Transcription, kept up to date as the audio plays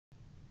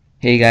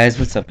Hey guys,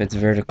 what's up? It's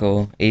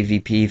Vertical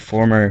AVP,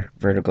 former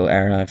Vertical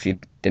Era. If you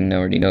didn't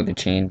already know the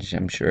change,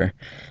 I'm sure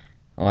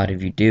a lot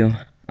of you do.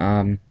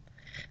 Um,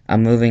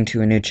 I'm moving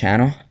to a new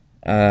channel.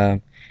 Uh,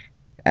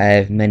 I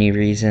have many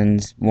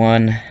reasons.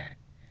 One,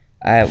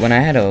 when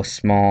I had a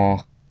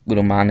small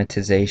little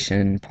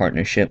monetization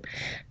partnership,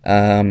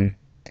 um,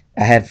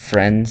 I had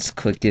friends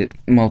click it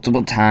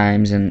multiple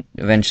times, and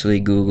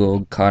eventually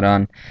Google caught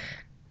on,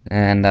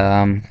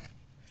 and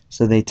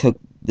so they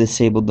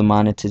disabled the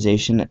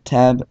monetization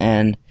tab,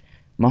 and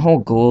my whole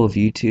goal of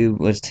YouTube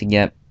was to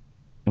get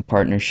a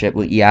partnership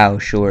with Yao,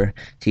 Shure,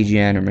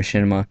 TGN, or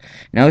Machinima.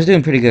 And I was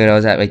doing pretty good. I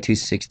was at like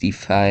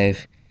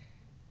 265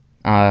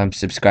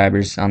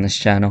 subscribers on this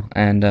channel,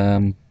 and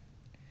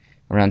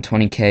around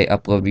 20K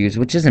upload views,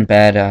 which isn't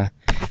bad.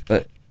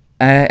 But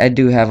I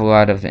do have a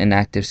lot of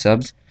inactive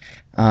subs.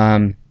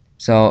 Um,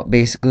 so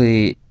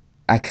basically,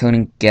 I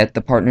couldn't get the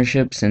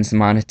partnership since the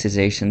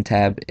monetization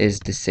tab is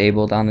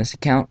disabled on this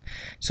account.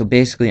 So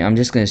basically, I'm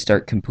just gonna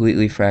start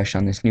completely fresh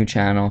on this new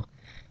channel.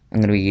 I'm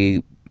gonna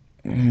be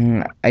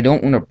I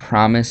don't want to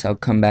promise I'll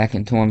come back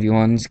into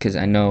 1v1s because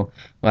I know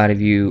a lot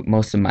of you,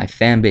 most of my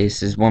fan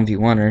base is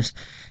 1v1ers.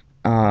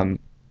 Um,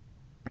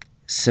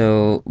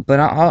 but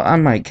I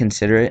might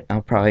consider it.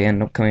 I'll probably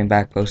end up coming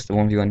back post the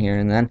 1v1 here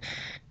and then.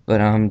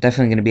 But I'm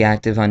definitely going to be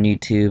active on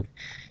YouTube.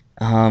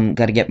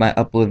 Got to get my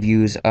upload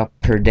views up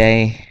per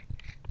day.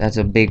 That's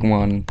a big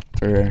one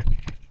for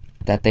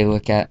that they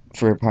look at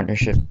for a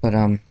partnership. But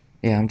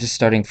yeah, I'm just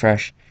starting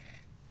fresh.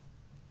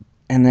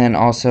 And then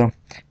also,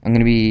 I'm going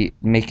to be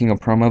making a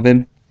promo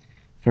vid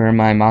for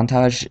my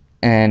montage,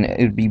 and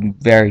it would be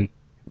very,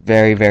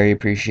 very, very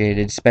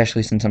appreciated,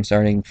 especially since I'm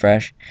starting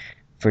fresh,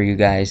 for you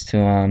guys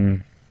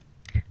to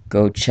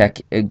go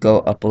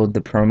upload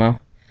the promo.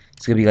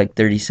 It's gonna be like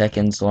 30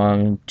 seconds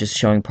long, just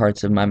showing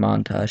parts of my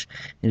montage.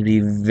 It'd be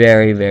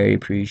very, very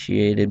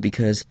appreciated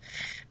because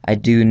I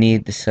do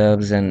need the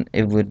subs, and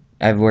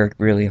I've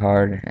worked really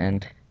hard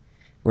on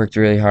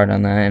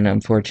that, and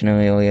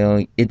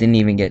unfortunately, it didn't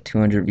even get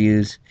 200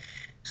 views.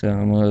 So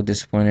I'm a little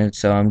disappointed.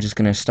 So I'm just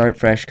gonna start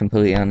fresh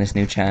completely on this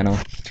new channel.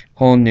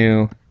 Whole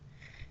new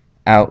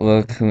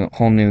outlook,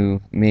 whole new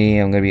me.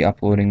 I'm gonna be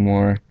uploading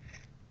more.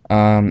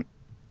 Um,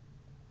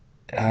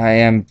 I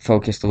am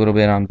focused a little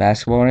bit on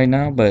basketball right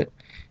now, but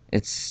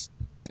it's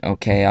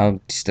okay.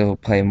 I'll still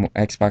play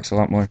Xbox a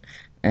lot more.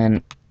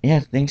 And yeah,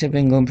 things have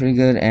been going pretty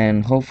good,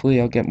 and hopefully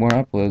I'll get more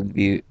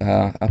uploaded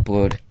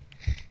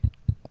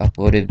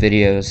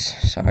videos.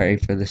 Sorry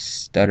for the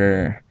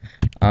stutter.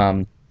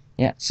 Um,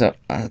 yeah, so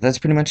that's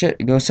pretty much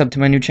it. Go sub to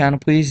my new channel,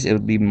 please. It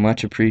would be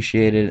much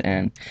appreciated,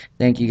 and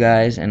thank you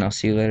guys, and I'll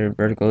see you later.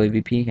 Vertical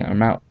AVP,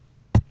 I'm out.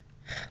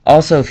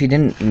 Also, if you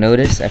didn't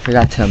notice, I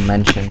forgot to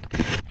mention,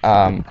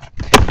 um,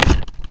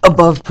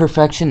 Above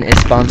Perfection is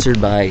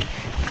sponsored by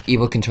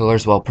Evil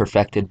Controllers, well,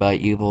 perfected by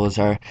Evil is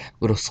our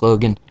little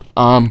slogan.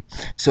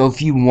 So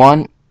if you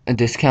want a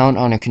discount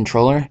on a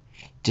controller,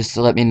 just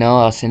let me know.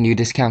 I'll send you a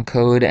discount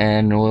code,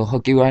 and we'll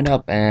hook you right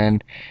up.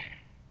 And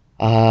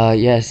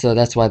yeah, so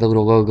that's why the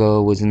little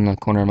logo was in the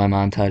corner of my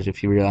montage.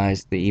 If you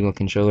realize the Evil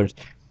Controllers,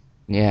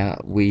 yeah,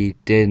 we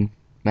did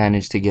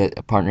manage to get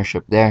a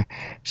partnership there.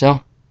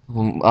 So,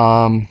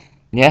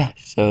 yeah,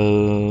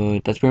 so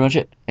that's pretty much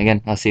it.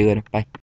 Again, I'll see you later. Bye.